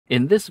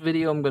In this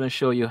video, I'm going to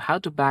show you how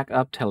to back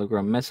up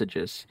Telegram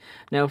messages.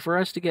 Now, for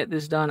us to get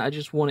this done, I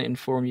just want to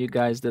inform you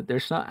guys that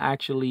there's not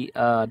actually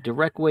a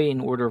direct way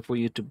in order for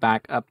you to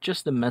back up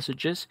just the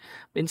messages.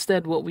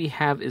 Instead, what we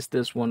have is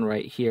this one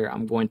right here.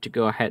 I'm going to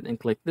go ahead and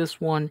click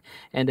this one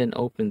and then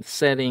open the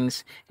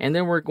settings. And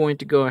then we're going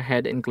to go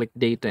ahead and click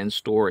data and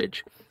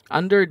storage.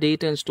 Under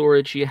data and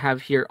storage, you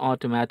have here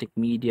automatic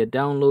media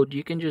download.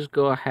 You can just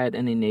go ahead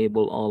and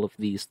enable all of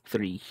these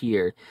three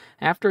here.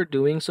 After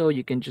doing so,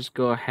 you can just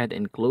go ahead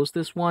and close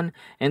this one,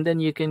 and then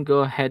you can go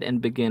ahead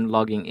and begin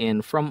logging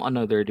in from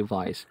another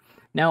device.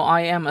 Now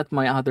I am at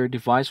my other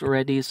device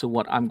already, so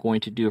what I'm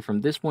going to do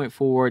from this point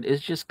forward is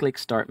just click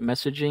start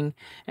messaging,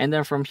 and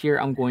then from here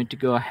I'm going to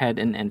go ahead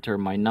and enter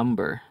my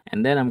number,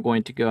 and then I'm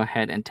going to go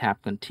ahead and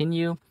tap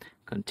continue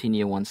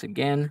once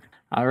again.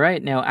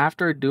 Alright, now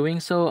after doing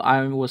so,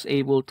 I was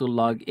able to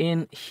log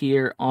in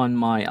here on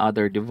my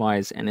other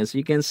device, and as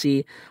you can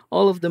see,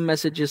 all of the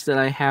messages that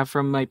I have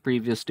from my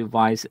previous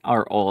device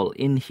are all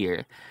in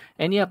here.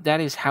 And yep,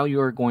 that is how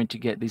you are going to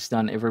get this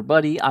done,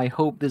 everybody. I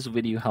hope this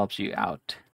video helps you out.